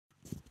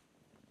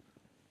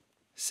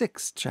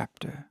Sixth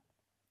chapter.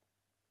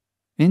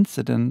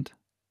 Incident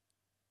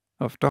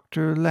of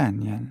Dr.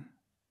 Lanyon.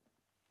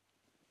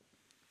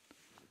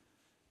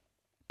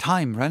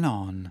 Time ran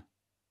on.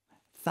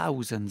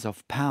 Thousands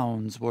of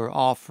pounds were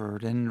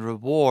offered in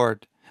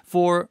reward,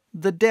 for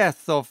the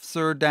death of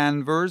Sir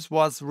Danvers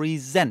was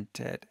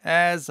resented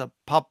as a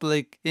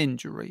public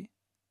injury.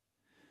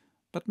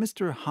 But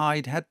Mr.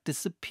 Hyde had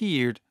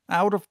disappeared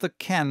out of the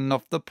ken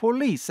of the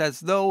police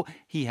as though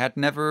he had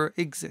never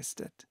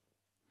existed.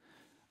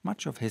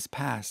 Much of his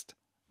past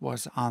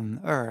was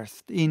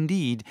unearthed,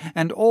 indeed,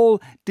 and all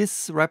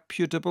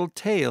disreputable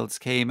tales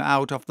came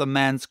out of the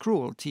man's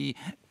cruelty,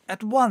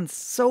 at once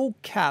so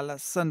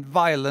callous and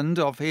violent,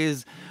 of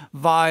his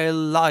vile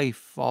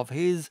life, of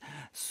his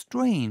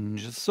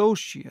strange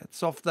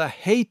associates, of the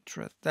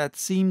hatred that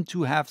seemed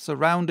to have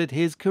surrounded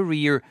his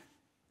career,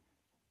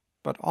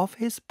 but of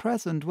his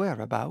present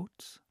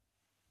whereabouts,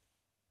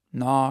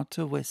 not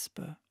a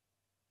whisper.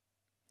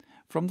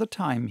 From the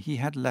time he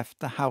had left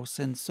the house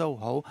in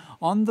Soho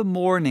on the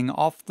morning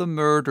of the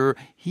murder,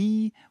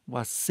 he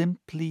was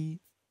simply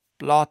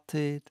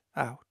blotted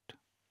out.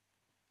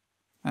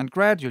 And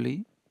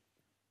gradually,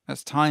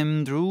 as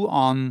time drew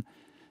on,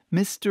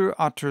 Mr.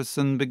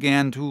 Utterson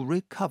began to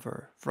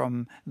recover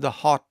from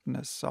the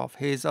hotness of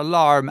his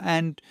alarm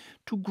and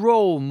to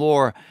grow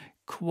more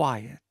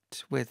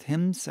quiet with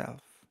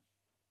himself.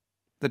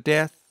 The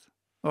death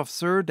of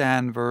Sir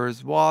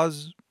Danvers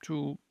was,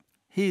 to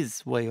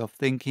his way of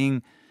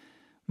thinking,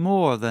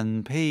 more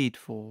than paid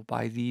for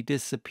by the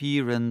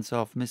disappearance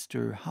of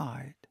Mr.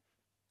 Hyde.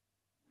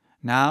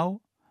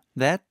 Now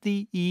that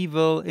the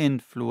evil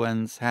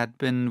influence had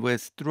been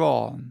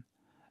withdrawn,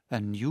 a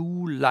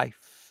new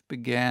life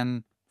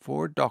began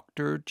for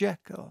Dr.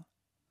 Jekyll.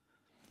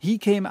 He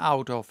came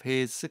out of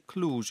his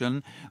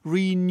seclusion,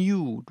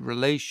 renewed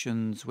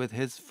relations with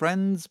his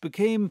friends,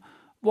 became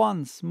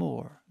once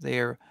more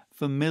their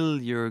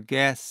familiar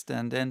guest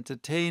and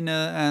entertainer,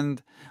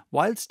 and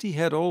whilst he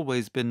had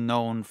always been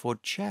known for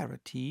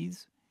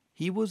charities,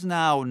 he was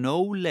now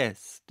no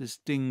less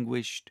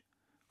distinguished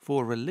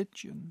for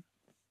religion.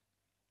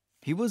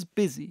 He was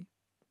busy.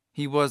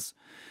 He was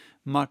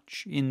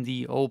much in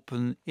the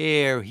open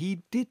air.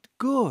 He did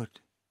good.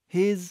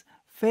 His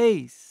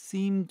face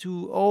seemed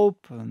to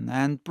open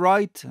and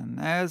brighten,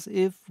 as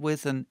if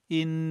with an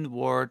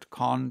inward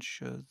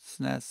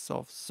consciousness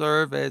of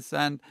service,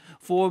 and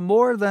for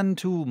more than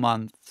 2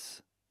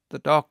 months the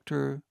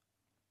doctor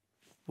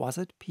was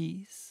at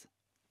peace.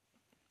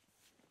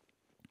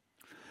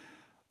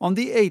 On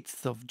the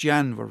 8th of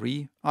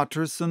January,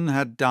 Utterson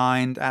had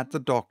dined at the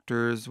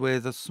doctor's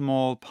with a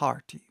small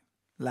party.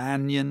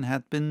 Lanyon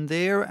had been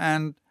there,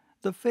 and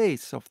the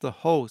face of the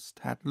host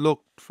had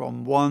looked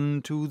from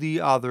one to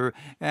the other,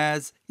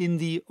 as in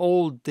the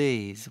old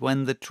days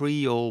when the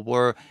trio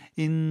were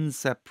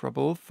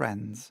inseparable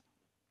friends.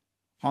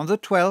 On the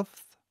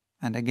 12th,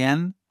 and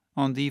again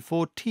on the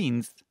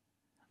 14th,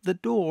 the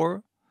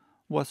door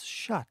was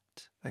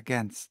shut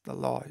against the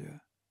lawyer.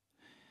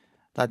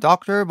 "The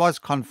doctor was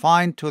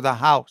confined to the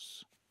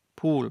house,"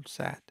 Poole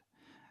said,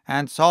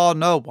 "and saw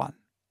no one."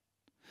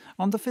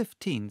 On the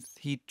 15th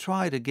he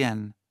tried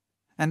again,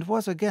 and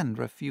was again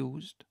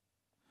refused.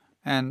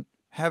 And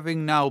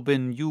having now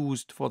been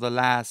used for the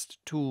last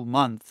 2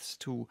 months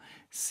to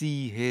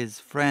see his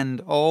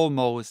friend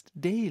almost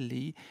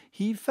daily,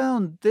 he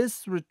found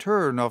this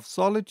return of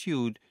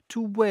solitude to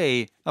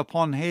weigh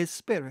upon his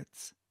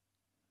spirits.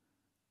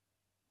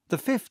 The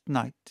 5th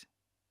night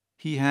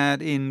he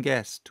had in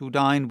guest to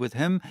dine with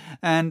him,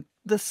 and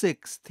the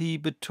 6th he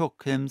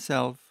betook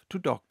himself to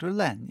Dr.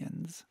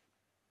 Lanyon's.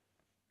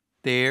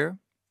 There,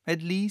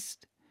 at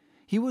least,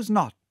 he was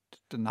not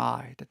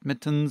denied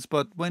admittance,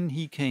 but when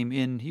he came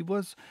in he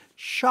was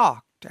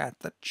shocked at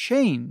the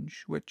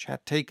change which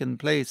had taken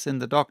place in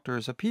the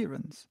doctor's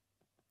appearance.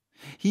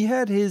 He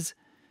had his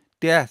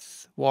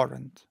death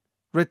warrant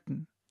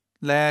written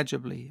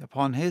legibly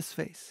upon his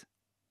face.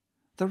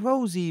 The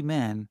rosy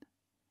man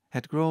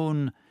had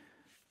grown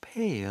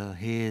pale,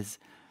 his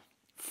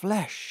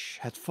flesh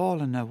had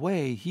fallen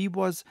away, he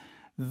was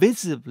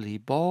visibly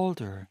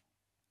balder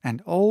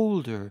and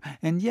older,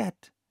 and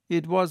yet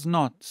it was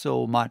not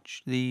so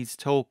much these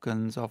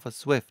tokens of a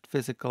swift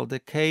physical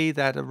decay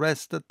that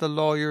arrested the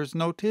lawyer's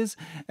notice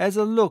as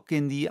a look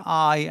in the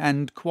eye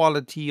and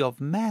quality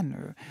of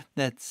manner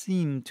that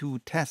seemed to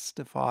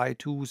testify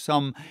to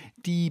some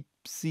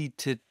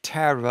deep-seated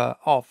terror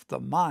of the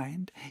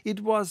mind.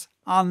 It was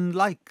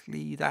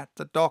unlikely that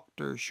the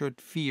doctor should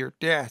fear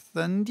death,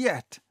 and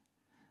yet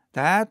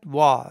that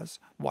was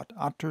what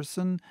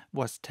Utterson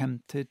was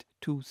tempted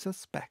to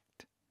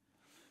suspect.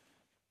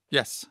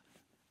 "Yes,"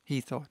 he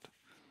thought,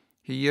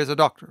 "he is a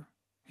doctor.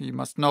 He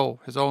must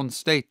know his own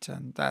state,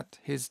 and that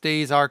his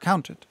days are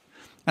counted,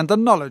 and the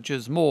knowledge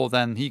is more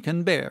than he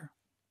can bear."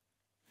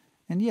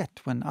 And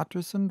yet when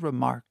Utterson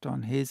remarked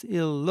on his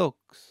ill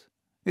looks,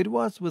 it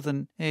was with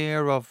an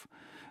air of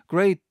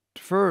great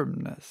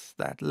firmness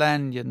that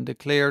Lanyon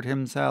declared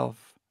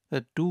himself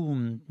a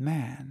doomed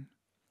man.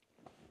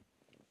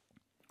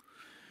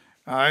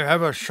 "I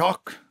have a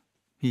shock,"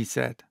 he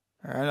said,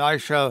 and I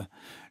shall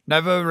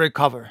never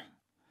recover.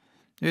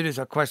 It is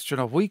a question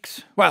of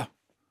weeks. Well,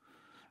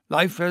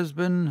 life has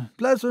been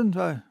pleasant.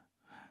 I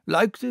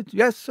liked it.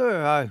 Yes,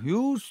 sir, I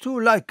used to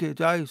like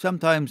it. I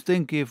sometimes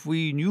think if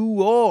we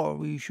knew all,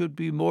 we should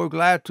be more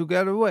glad to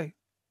get away.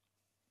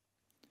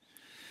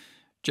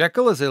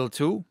 Jekyll is ill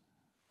too,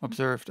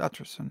 observed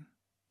Utterson.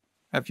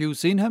 Have you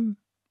seen him?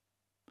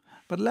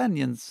 But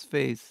Lanyon's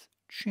face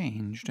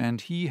changed,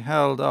 and he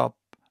held up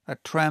a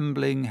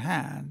trembling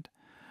hand.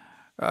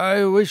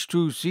 I wish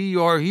to see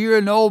or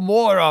hear no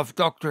more of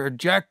Dr.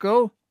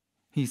 Jekyll,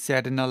 he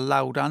said in a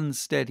loud,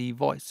 unsteady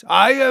voice.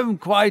 I am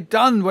quite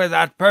done with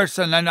that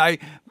person, and I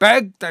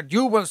beg that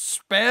you will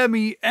spare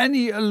me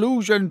any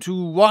allusion to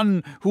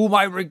one whom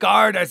I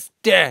regard as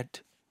dead.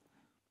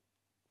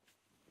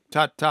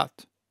 Tut,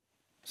 tut,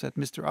 said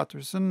Mr.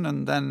 Utterson,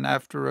 and then,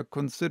 after a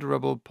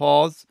considerable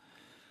pause,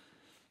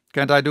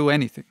 can't I do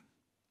anything?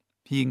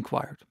 He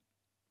inquired.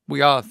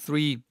 We are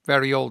 3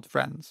 very old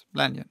friends,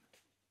 Lanyon.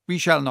 We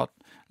shall not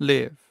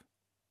live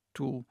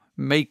to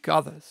make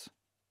others.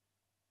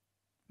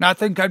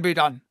 Nothing can be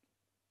done,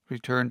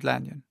 returned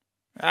Lanyon.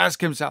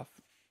 Ask himself.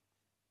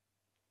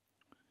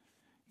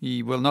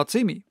 He will not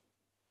see me,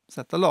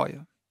 said the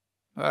lawyer.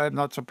 I am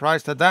not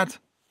surprised at that,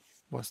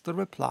 was the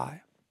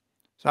reply.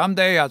 Some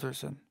day,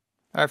 Utterson,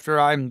 after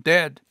I am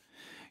dead,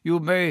 you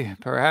may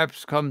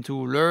perhaps come to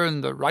learn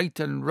the right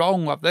and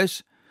wrong of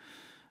this.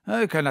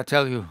 I cannot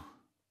tell you.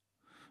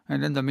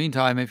 And in the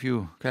meantime, if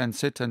you can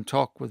sit and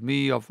talk with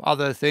me of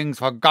other things,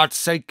 for God's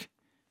sake,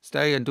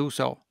 stay and do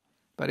so.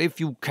 But if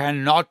you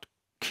cannot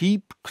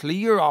keep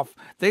clear of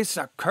this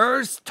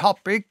accursed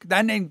topic,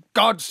 then in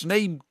God's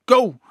name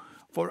go,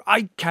 for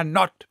I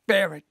cannot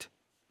bear it.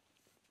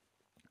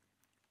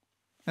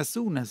 As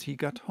soon as he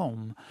got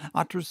home,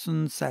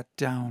 Utterson sat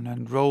down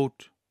and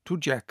wrote to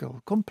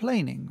Jekyll,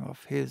 complaining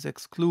of his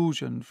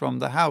exclusion from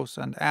the house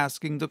and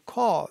asking the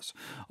cause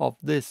of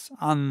this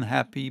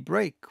unhappy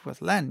break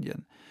with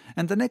Lanyon,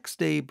 and the next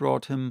day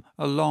brought him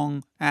a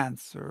long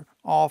answer,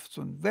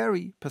 often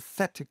very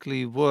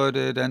pathetically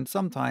worded and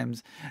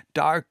sometimes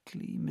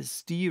darkly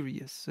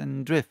mysterious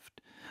in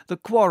drift. The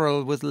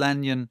quarrel with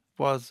Lanyon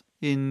was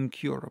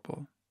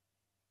incurable.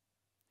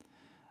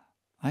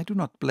 I do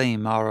not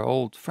blame our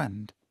old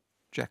friend,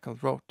 Jekyll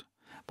wrote,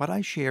 but I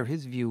share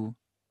his view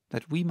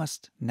that we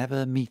must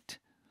never meet.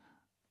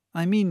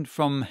 I mean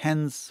from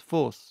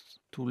henceforth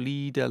to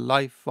lead a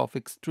life of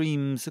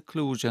extreme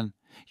seclusion.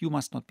 You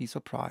must not be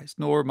surprised,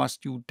 nor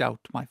must you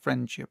doubt my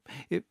friendship,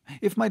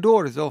 if my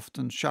door is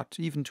often shut,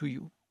 even to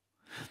you.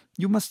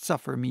 You must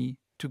suffer me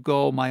to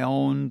go my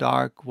own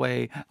dark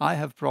way. I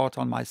have brought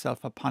on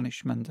myself a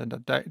punishment and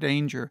a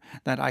danger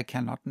that I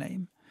cannot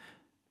name.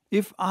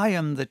 If I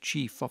am the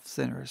chief of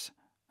sinners,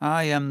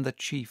 I am the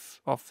chief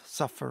of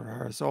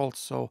sufferers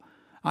also.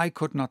 I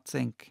could not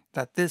think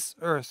that this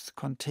earth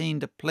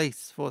contained a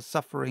place for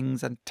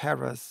sufferings and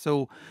terrors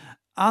so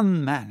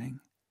unmanning.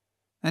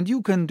 And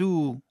you can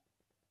do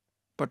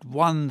but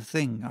one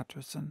thing,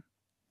 Utterson,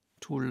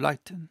 to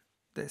lighten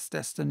this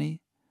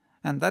destiny,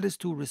 and that is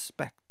to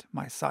respect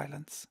my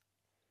silence.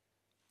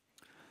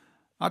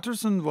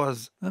 Utterson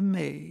was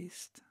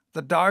amazed.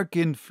 The dark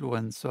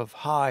influence of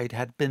Hyde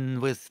had been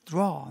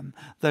withdrawn.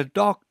 The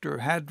doctor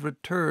had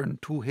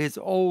returned to his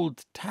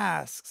old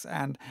tasks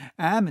and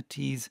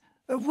amities.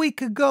 A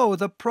week ago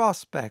the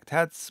prospect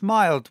had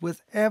smiled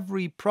with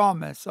every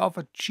promise of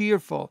a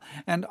cheerful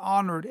and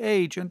honored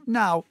age, and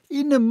now,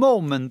 in a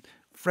moment,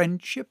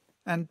 friendship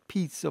and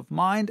peace of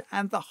mind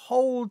and the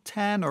whole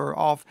tenor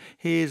of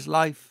his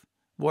life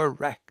were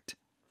wrecked.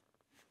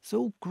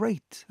 So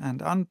great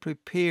and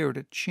unprepared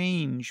a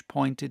change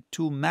pointed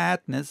to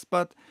madness,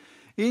 but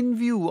in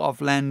view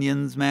of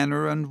Lanyon's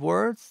manner and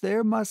words,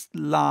 there must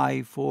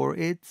lie for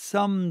it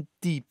some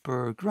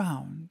deeper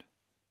ground.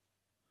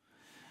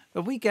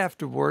 A week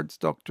afterwards,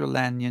 Dr.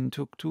 Lanyon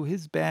took to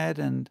his bed,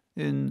 and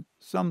in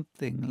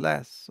something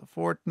less a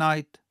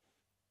fortnight,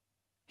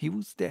 he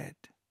was dead.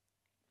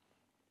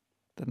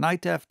 The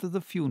night after the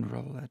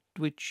funeral, at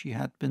which he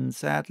had been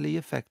sadly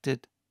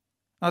affected,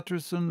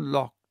 Utterson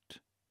locked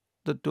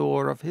the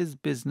door of his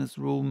business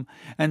room,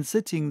 and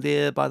sitting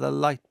there by the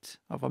light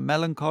of a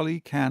melancholy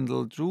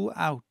candle, drew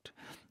out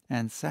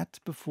and sat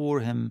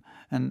before him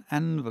an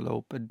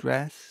envelope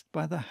addressed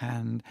by the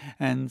hand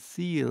and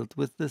sealed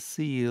with the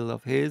seal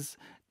of his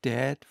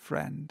dead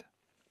friend.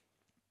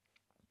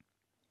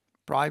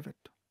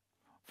 Private,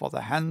 for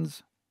the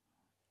hands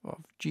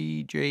of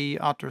G.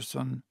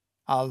 Utterson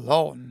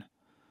alone,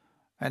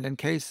 and in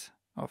case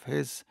of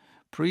his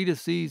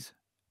predecease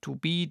to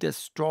be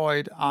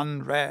destroyed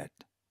unread.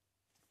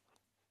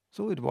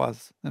 So it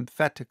was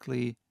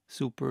emphatically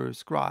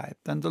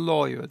superscribed, and the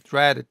lawyer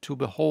dreaded to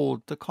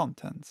behold the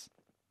contents.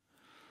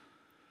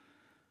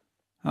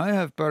 I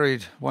have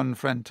buried one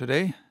friend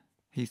today,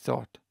 he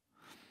thought.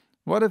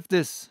 What if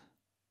this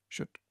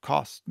should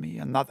cost me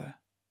another?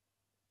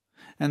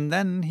 And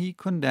then he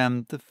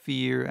condemned the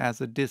fear as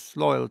a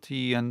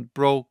disloyalty and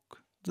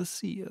broke the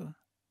seal.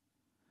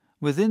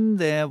 Within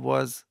there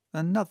was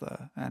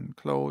another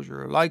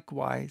enclosure,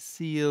 likewise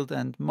sealed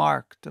and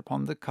marked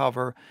upon the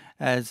cover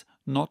as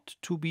not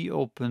to be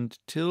opened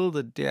till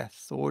the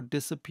death or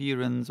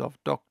disappearance of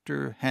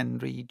Dr.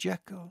 Henry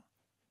Jekyll.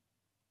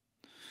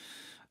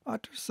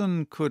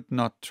 Utterson could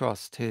not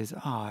trust his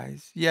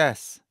eyes.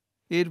 Yes,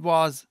 it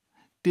was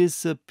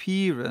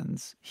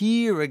disappearance.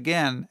 Here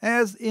again,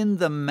 as in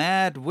the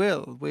mad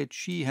will which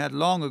she had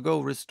long ago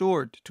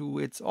restored to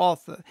its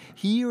author,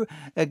 here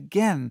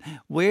again,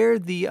 where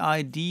the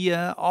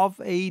idea of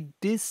a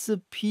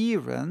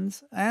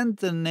disappearance and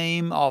the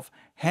name of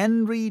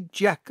Henry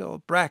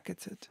Jekyll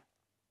bracketed.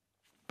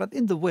 But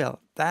in the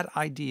will, that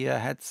idea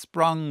had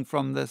sprung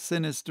from the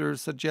sinister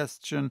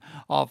suggestion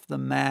of the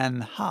man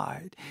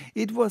Hyde.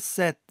 It was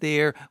set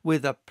there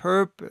with a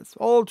purpose,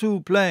 all too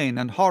plain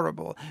and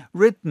horrible,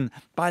 written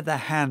by the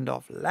hand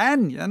of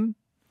Lanyon.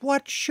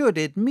 What should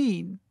it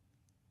mean?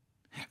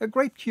 A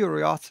great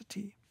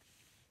curiosity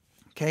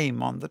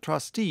came on the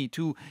trustee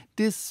to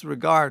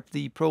disregard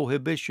the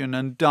prohibition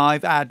and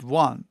dive at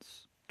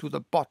once to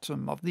the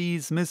bottom of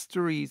these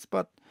mysteries,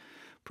 but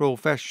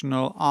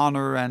professional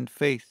honor and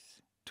faith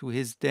to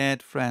his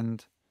dead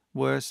friend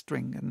were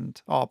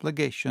stringent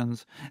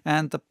obligations,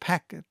 and the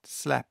packet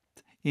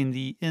slept in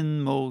the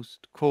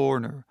inmost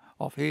corner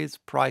of his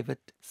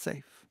private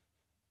safe.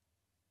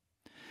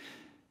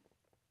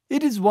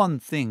 It is one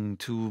thing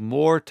to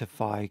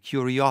mortify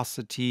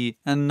curiosity,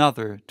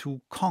 another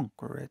to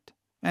conquer it,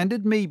 and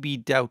it may be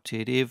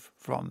doubted if,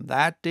 from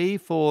that day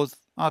forth,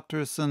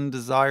 Utterson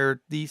desired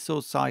the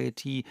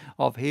society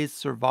of his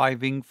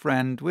surviving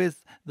friend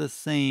with the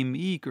same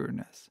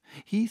eagerness.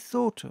 He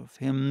thought of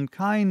him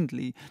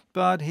kindly,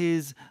 but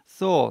his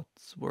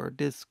thoughts were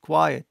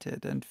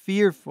disquieted and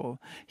fearful.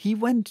 He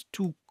went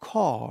to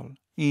call,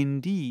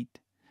 indeed,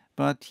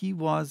 but he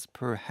was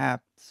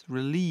perhaps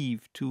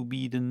relieved to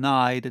be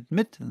denied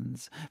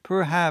admittance.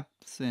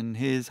 Perhaps in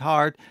his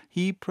heart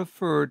he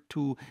preferred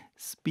to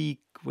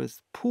speak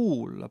with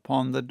Poole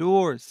upon the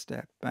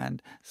doorstep,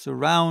 and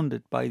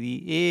surrounded by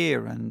the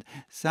air and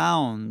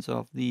sounds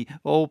of the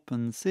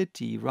open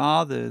city,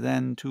 rather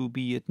than to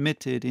be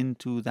admitted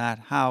into that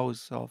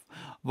house of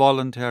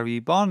voluntary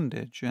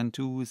bondage, and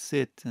to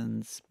sit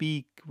and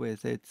speak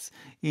with its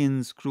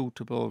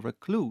inscrutable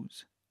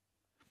recluse.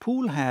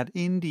 Poole had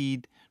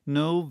indeed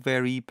no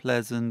very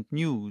pleasant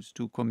news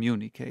to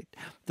communicate.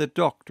 The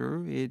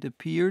doctor, it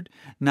appeared,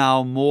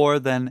 now more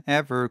than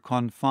ever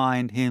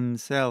confined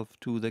himself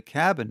to the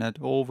cabinet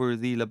over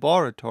the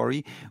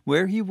laboratory,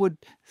 where he would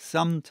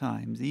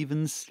sometimes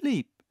even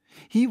sleep.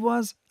 He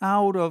was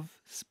out of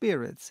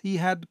spirits. He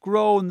had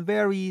grown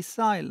very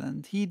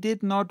silent. He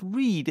did not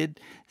read. It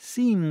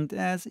seemed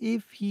as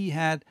if he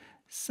had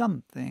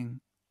something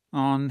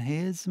on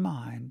his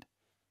mind.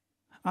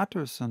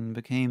 Utterson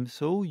became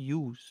so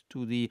used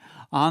to the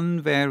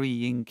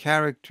unvarying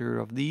character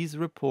of these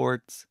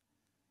reports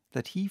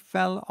that he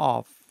fell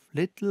off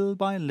little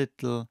by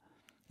little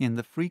in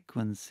the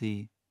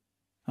frequency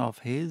of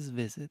his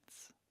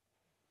visits.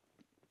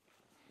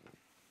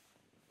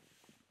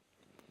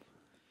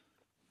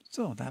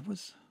 So that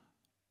was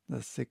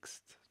the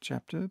 6th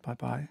chapter.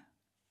 Bye-bye.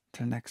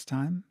 Till next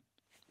time,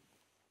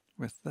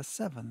 with the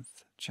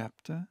 7th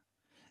chapter,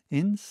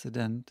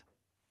 Incident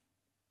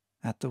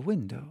at the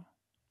Window.